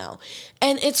feel right now.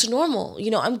 And it's normal.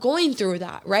 I'm going through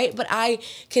that, right? But I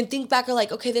can think back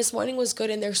okay, this morning was good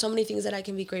and there's so many things that I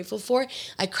can be grateful for.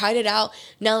 I cried it out.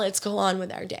 Now let's go on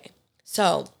with our day.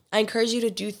 So I encourage you to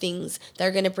do things that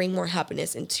are going to bring more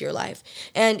happiness into your life.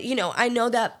 And, I know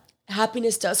that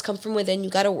happiness does come from within. You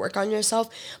got to work on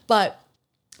yourself. But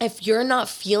if you're not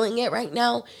feeling it right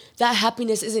now, that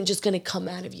happiness isn't just going to come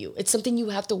out of you. It's something you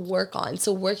have to work on.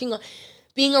 So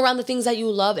being around the things that you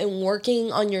love and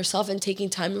working on yourself and taking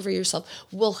time for yourself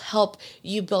will help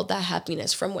you build that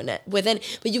happiness from within.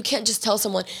 But you can't just tell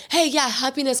someone, hey, yeah,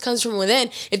 happiness comes from within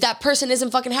if that person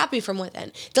isn't fucking happy from within.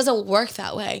 It doesn't work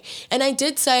that way. And I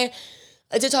did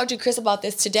talk to Chris about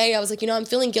this today. I was like, I'm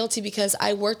feeling guilty because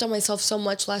I worked on myself so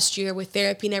much last year with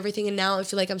therapy and everything. And now I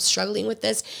feel like I'm struggling with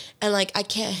this and I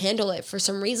can't handle it for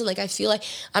some reason. I feel like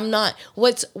I'm not,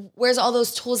 where's all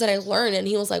those tools that I learned? And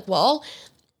he was like, well,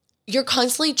 you're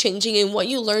constantly changing, and what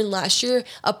you learned last year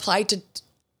applied to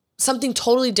something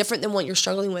totally different than what you're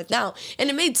struggling with now. And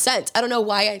it made sense. I don't know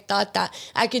why I thought that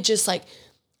I could just like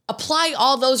apply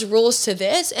all those rules to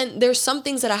this. And there's some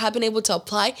things that I have been able to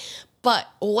apply, but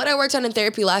what I worked on in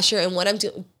therapy last year and what I'm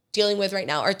dealing with right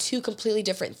now are two completely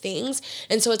different things.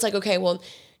 And so it's like, okay, well,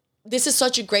 this is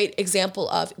such a great example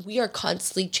of we are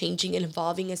constantly changing and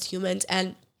evolving as humans,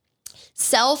 and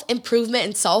self-improvement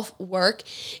and self-work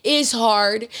is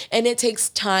hard and it takes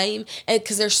time, and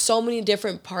because there's so many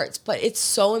different parts, but it's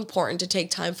so important to take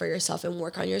time for yourself and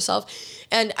work on yourself.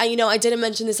 And I didn't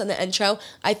mention this on the intro.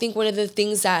 I think one of the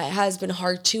things that has been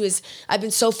hard too is I've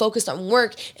been so focused on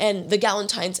work and the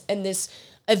Galentine's and this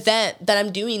event that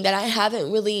I'm doing that I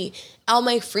haven't really, all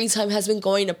my free time has been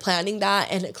going to planning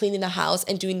that and cleaning the house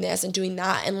and doing this and doing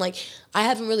that, and like I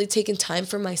haven't really taken time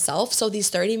for myself. So these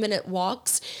 30-minute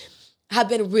walks have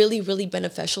been really, really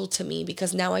beneficial to me,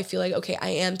 because now I feel like, okay, I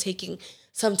am taking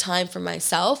some time for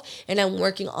myself and I'm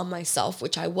working on myself,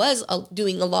 which I was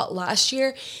doing a lot last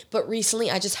year, but recently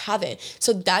I just haven't.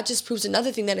 So that just proves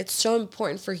another thing, that it's so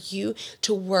important for you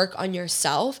to work on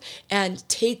yourself and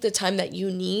take the time that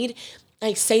you need.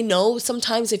 Like, say no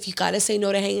sometimes if you gotta say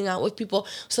no to hanging out with people,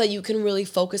 so that you can really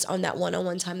focus on that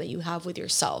one-on-one time that you have with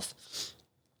yourself.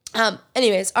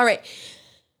 Anyways, all right.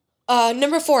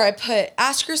 Number 4, I put,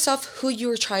 ask yourself who you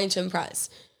are trying to impress.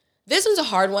 This one's a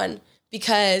hard one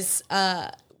because,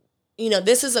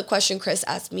 this is a question Chris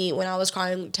asked me when I was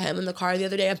crying to him in the car the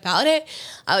other day about it.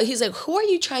 He's like, who are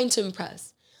you trying to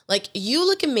impress? Like, you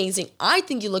look amazing. I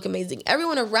think you look amazing.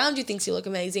 Everyone around you thinks you look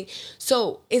amazing.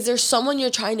 So is there someone you're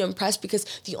trying to impress? Because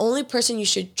the only person you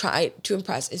should try to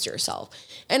impress is yourself.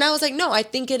 And I was like, no, I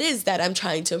think it is that I'm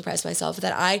trying to impress myself,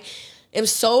 that I am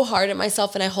so hard at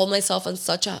myself and I hold myself on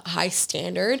such a high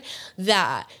standard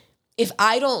that if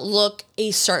I don't look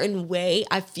a certain way,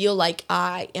 I feel like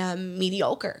I am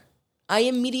mediocre.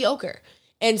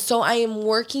 And so I am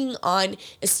working on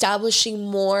establishing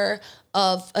more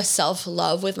of a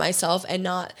self-love with myself and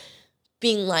not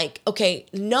being like, okay,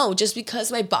 no, just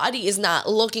because my body is not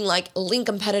looking like lean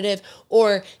competitive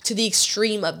or to the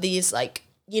extreme of these like,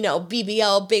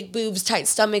 BBL, big boobs, tight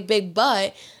stomach, big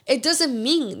butt, it doesn't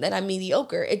mean that I'm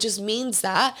mediocre. It just means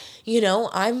that,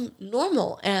 I'm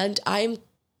normal and I'm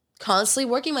constantly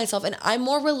working myself and I'm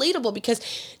more relatable, because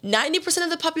 90% of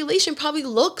the population probably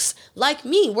looks like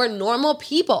me. We're normal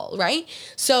people, right?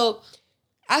 So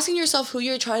asking yourself who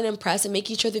you're trying to impress and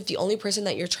making sure that the only person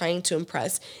that you're trying to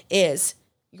impress is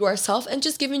yourself, and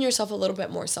just giving yourself a little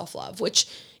bit more self-love, which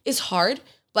is hard.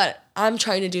 But I'm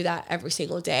trying to do that every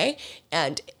single day.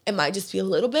 And it might just be a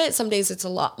little bit. Some days it's a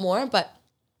lot more. But,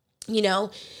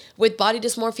 with body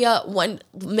dysmorphia, 1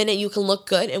 minute you can look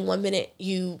good and 1 minute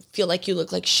you feel like you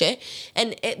look like shit.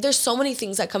 And there's so many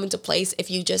things that come into place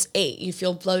if you just ate, you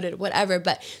feel bloated, whatever.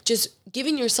 But just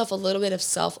giving yourself a little bit of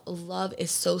self-love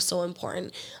is so, so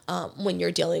important when you're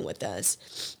dealing with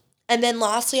this. And then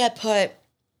lastly, I put,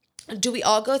 do we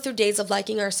all go through days of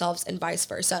liking ourselves and vice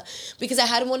versa? Because I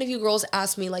had one of you girls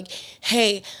ask me like,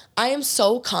 hey, I am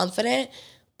so confident,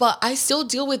 but I still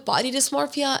deal with body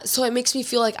dysmorphia. So it makes me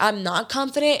feel like I'm not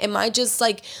confident. Am I just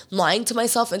like lying to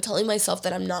myself and telling myself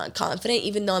that I'm not confident,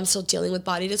 even though I'm still dealing with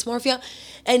body dysmorphia?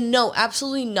 And no,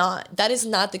 absolutely not. That is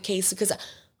not the case, because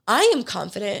I am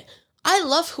confident. I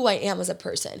love who I am as a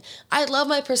person. I love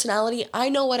my personality. I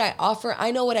know what I offer.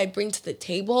 I know what I bring to the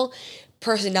table,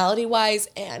 personality-wise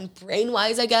and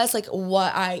brain-wise, I guess, like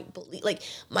what I believe, like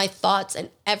my thoughts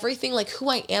and everything, like who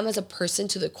I am as a person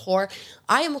to the core,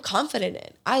 I am confident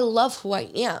in. I love who I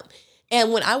am.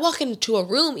 And when I walk into a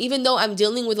room, even though I'm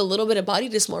dealing with a little bit of body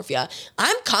dysmorphia,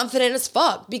 I'm confident as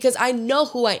fuck because I know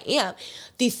who I am.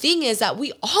 The thing is that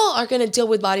we all are going to deal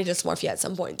with body dysmorphia at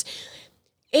some point.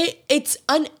 It's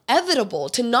inevitable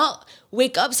to not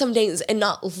wake up some days and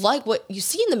not like what you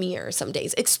see in the mirror some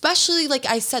days. Especially, like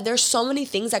I said, there's so many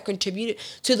things that contribute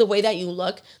to the way that you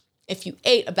look. If you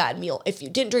ate a bad meal, if you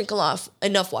didn't drink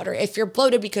enough water, if you're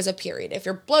bloated because of period, if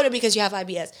you're bloated because you have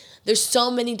IBS, there's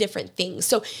so many different things.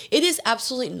 So it is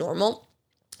absolutely normal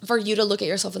for you to look at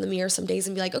yourself in the mirror some days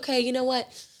and be like, okay, you know what?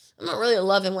 I'm not really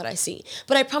loving what I see.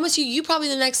 But I promise you, you probably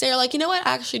the next day are like, you know what?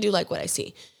 I actually do like what I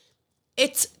see.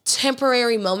 It's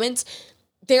temporary moments.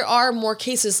 There are more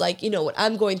cases like, what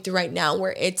I'm going through right now,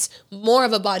 where it's more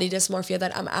of a body dysmorphia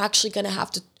that I'm actually going to have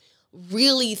to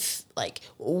really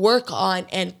work on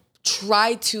and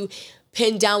try to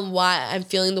pin down why I'm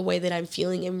feeling the way that I'm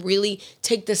feeling and really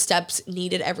take the steps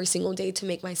needed every single day to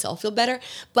make myself feel better.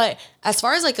 But as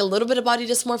far as like a little bit of body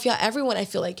dysmorphia, everyone I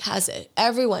feel like has it.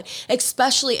 Everyone,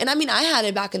 especially, and I mean, I had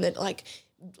it back in the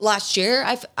last year,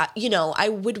 I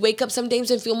would wake up some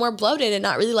days and feel more bloated and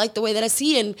not really like the way that I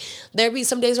see. And there'd be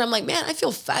some days where I'm like, man, I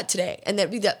feel fat today. And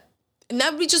that'd be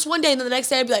just one day. And then the next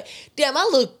day I'd be like, damn, I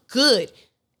look good.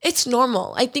 It's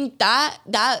normal. I think that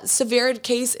severe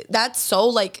case, that's so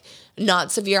like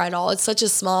not severe at all. It's such a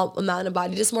small amount of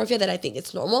body dysmorphia that I think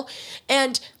it's normal.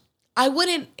 And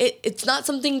it's not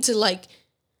something to like,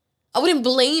 I wouldn't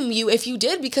blame you if you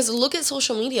did, because look at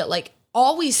social media. Like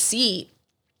all we see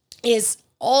is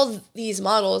all these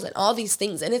models and all these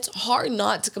things. And it's hard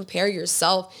not to compare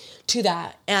yourself to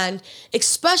that. And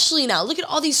especially now, look at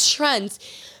all these trends.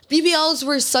 BBLs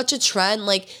were such a trend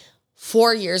like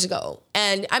 4 years ago.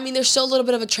 And I mean, there's still a little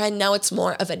bit of a trend. Now it's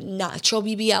more of a natural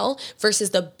BBL versus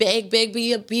the big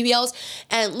BBLs.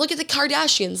 And look at the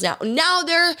Kardashians now. Now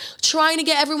they're trying to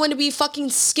get everyone to be fucking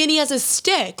skinny as a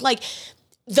stick. Like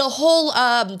the whole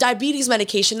diabetes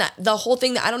medication, the whole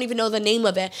thing that I don't even know the name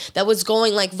of it, that was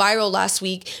going like viral last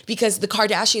week because the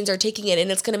Kardashians are taking it and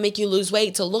it's going to make you lose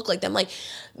weight to look like them. Like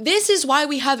this is why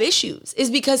we have issues, is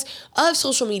because of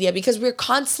social media, because we're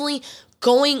constantly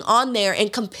going on there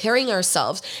and comparing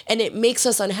ourselves, and it makes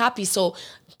us unhappy. So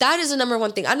that is the number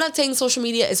one thing. I'm not saying social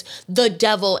media is the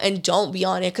devil and don't be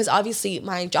on it, because obviously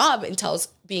my job entails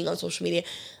being on social media.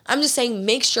 I'm just saying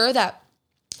make sure that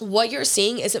what you're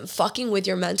seeing isn't fucking with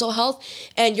your mental health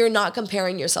and you're not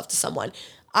comparing yourself to someone.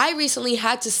 I recently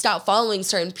had to stop following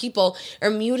certain people or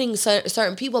muting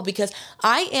certain people because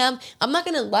I'm not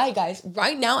going to lie, guys.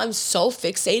 Right now, I'm so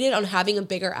fixated on having a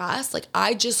bigger ass. Like,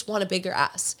 I just want a bigger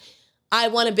ass. I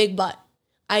want a big butt.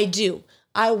 I do.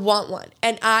 I want one.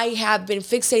 And I have been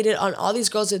fixated on all these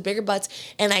girls with bigger butts,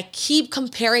 and I keep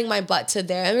comparing my butt to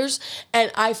theirs,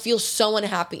 and I feel so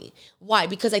unhappy. Why?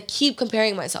 Because I keep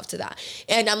comparing myself to that.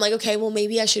 And I'm like, okay, well,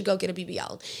 maybe I should go get a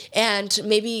BBL. And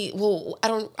maybe, well,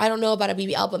 I don't know about a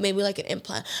BBL, but maybe like an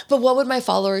implant. But what would my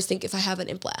followers think if I have an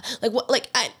implant? Like, what, like,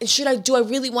 do I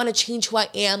really want to change who I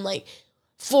am? Like,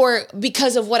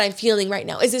 because of what I'm feeling right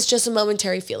now? Is this just a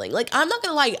momentary feeling? Like, I'm not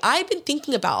gonna lie, I've been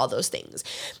thinking about all those things.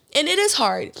 And it is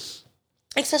hard,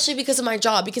 especially because of my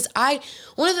job. Because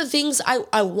one of the things,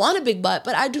 I want a big butt,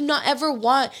 but I do not ever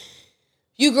want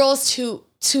you girls to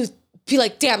be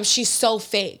like, damn, she's so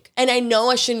fake. And I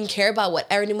know I shouldn't care about what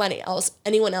anyone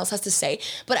else has to say,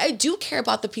 but I do care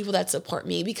about the people that support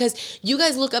me, because you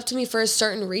guys look up to me for a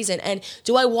certain reason. And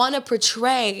do I want to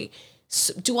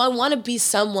be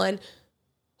someone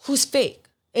who's fake?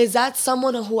 Is that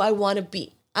someone who I want to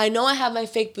be? I know I have my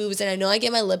fake boobs and I know I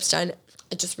get my lips done.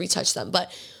 I just retouch them.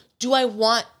 But do I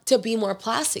want to be more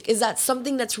plastic? Is that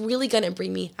something that's really going to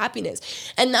bring me happiness?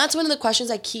 And that's one of the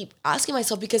questions I keep asking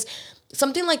myself, because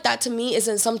something like that to me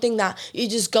isn't something that you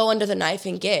just go under the knife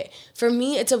and get. For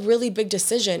me, it's a really big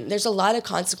decision. There's a lot of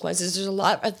consequences. There's a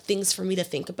lot of things for me to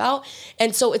think about.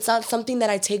 And so it's not something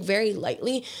that I take very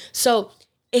lightly. So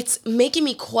it's making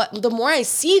me, the more I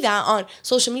see that on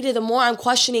social media, the more I'm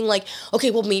questioning, like,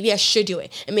 okay, well, maybe I should do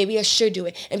it. And maybe I should do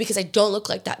it. And because I don't look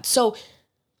like that. So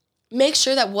make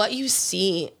sure that what you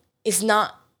see is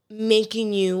not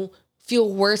making you feel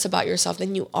worse about yourself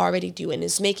than you already do, and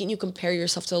is making you compare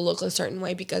yourself to look a certain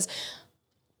way, because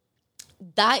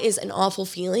that is an awful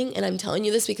feeling. And I'm telling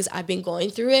you this because I've been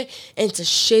going through it, and it's a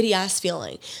shitty ass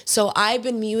feeling. So I've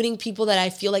been muting people that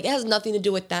I feel like it has nothing to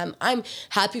do with them. I'm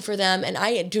happy for them, and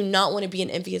I do not want to be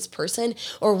an envious person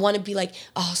or want to be like,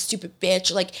 oh, stupid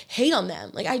bitch, like hate on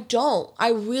them. Like, I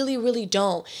really, really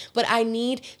don't. But I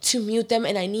need to mute them,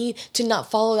 and I need to not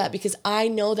follow that, because I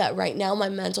know that right now my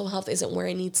mental health isn't where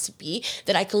it needs to be,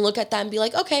 that I can look at that and be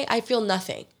like, okay, I feel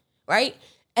nothing, right?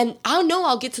 And I know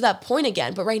I'll get to that point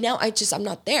again, but right now I'm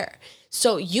not there.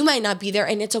 So you might not be there,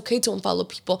 and it's okay to unfollow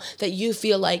people that you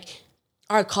feel like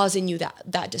are causing you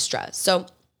that distress. So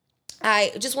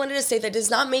I just wanted to say that does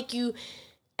not make you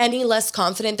any less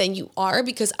confident than you are,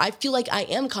 because I feel like I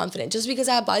am confident. Just because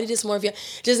I have body dysmorphia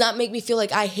does not make me feel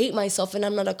like I hate myself and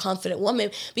I'm not a confident woman,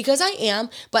 because I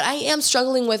am, but I am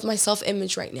struggling with my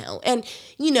self-image right now. And,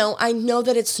 I know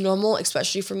that it's normal,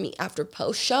 especially for me after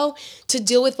post-show, to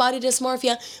deal with body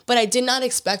dysmorphia, but I did not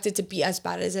expect it to be as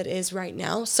bad as it is right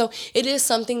now. So it is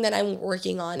something that I'm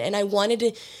working on, and I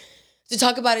wanted to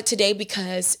talk about it today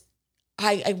because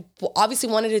I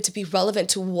obviously wanted it to be relevant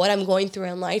to what I'm going through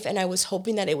in life, and I was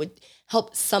hoping that it would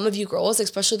help some of you girls,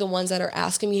 especially the ones that are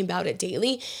asking me about it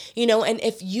daily, and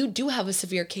if you do have a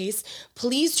severe case,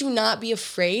 please do not be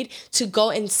afraid to go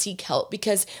and seek help,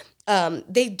 because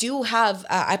they do have,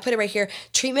 I put it right here,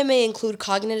 treatment may include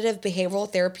cognitive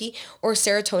behavioral therapy or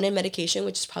serotonin medication,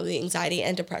 which is probably anxiety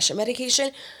and depression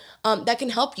medication, that can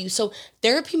help you. So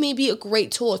therapy may be a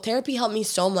great tool. Therapy helped me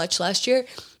so much last year,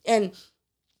 and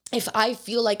if I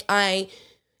feel like I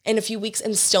in a few weeks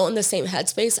am still in the same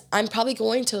headspace, I'm probably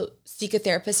going to seek a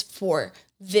therapist for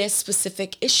this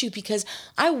specific issue because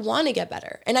I want to get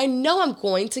better. And I know I'm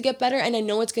going to get better, and I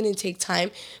know it's going to take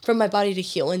time for my body to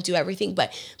heal and do everything.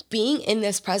 But being in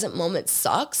this present moment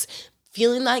sucks.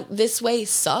 Feeling like this way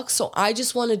sucks. So I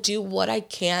just want to do what I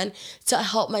can to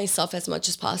help myself as much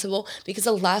as possible, because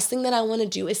the last thing that I want to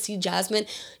do is see Jasmine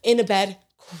in a bed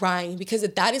crying, because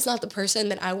that is not the person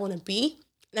that I want to be.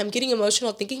 And I'm getting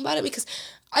emotional thinking about it because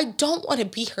I don't want to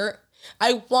be her.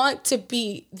 I want to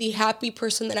be the happy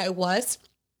person that I was,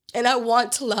 and I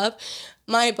want to love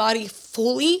my body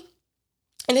fully.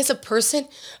 And as a person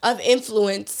of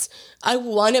influence, I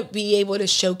want to be able to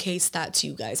showcase that to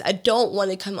you guys. I don't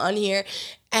want to come on here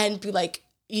and be like,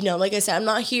 like I said, I'm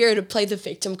not here to play the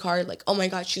victim card. Like, oh my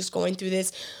God, she's going through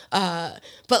this.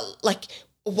 But like,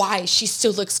 why? She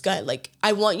still looks good. Like,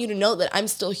 I want you to know that I'm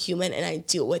still human and I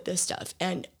deal with this stuff.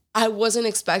 And I wasn't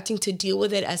expecting to deal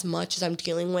with it as much as I'm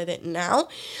dealing with it now.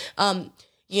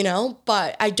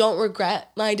 But I don't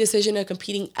regret my decision of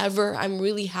competing ever. I'm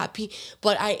really happy,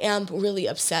 but I am really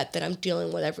upset that I'm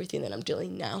dealing with everything that I'm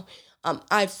dealing now.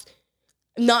 I've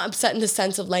not upset in the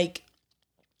sense of like,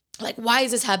 why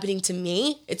is this happening to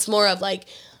me? It's more of like,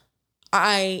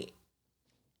 I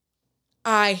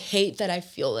hate that I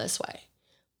feel this way,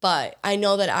 but I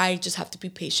know that I just have to be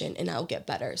patient and I'll get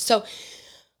better. So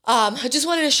I just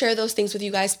wanted to share those things with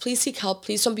you guys. Please seek help.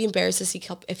 Please don't be embarrassed to seek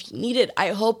help if you need it. I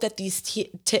hope that these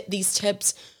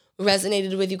tips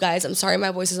resonated with you guys. I'm sorry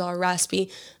my voice is all raspy.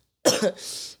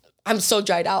 I'm so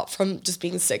dried out from just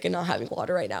being sick and not having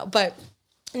water right now. But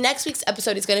next week's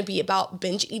episode is going to be about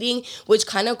binge eating, which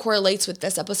kind of correlates with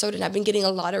this episode, and I've been getting a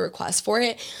lot of requests for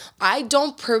it. I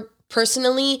don't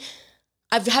personally...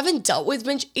 I haven't dealt with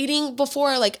binge eating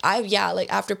before. Like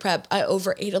after prep, I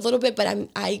overate a little bit, but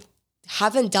I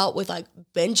haven't dealt with like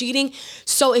binge eating.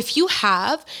 So if you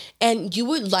have and you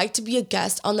would like to be a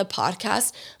guest on the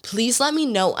podcast, please let me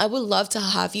know. I would love to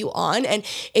have you on. And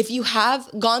if you have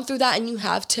gone through that and you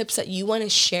have tips that you want to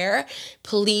share,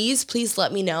 please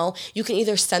let me know. You can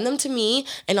either send them to me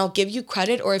and I'll give you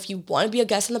credit, or if you want to be a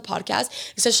guest on the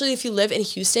podcast, especially if you live in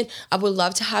Houston, I would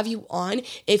love to have you on.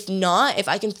 If not, if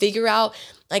I can figure out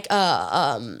like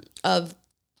a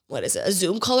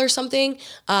Zoom call or something,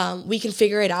 we can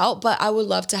figure it out. But I would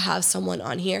love to have someone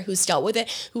on here who's dealt with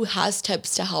it, who has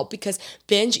tips to help, because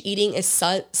binge eating is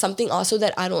something also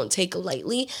that I don't take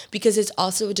lightly, because it's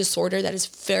also a disorder that is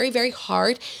very, very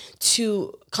hard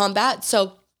to combat.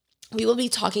 So we will be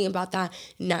talking about that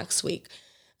next week.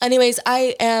 Anyways,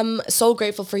 I am so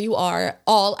grateful for you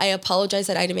all. I apologize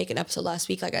that I didn't make an episode last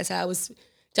week. Like I said, I was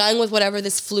dealing with whatever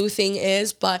this flu thing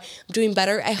is, but I'm doing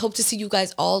better. I hope to see you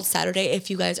guys all Saturday if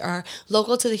you guys are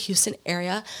local to the Houston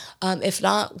area. If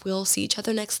not, we'll see each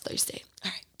other next Thursday.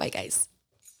 All right, bye guys.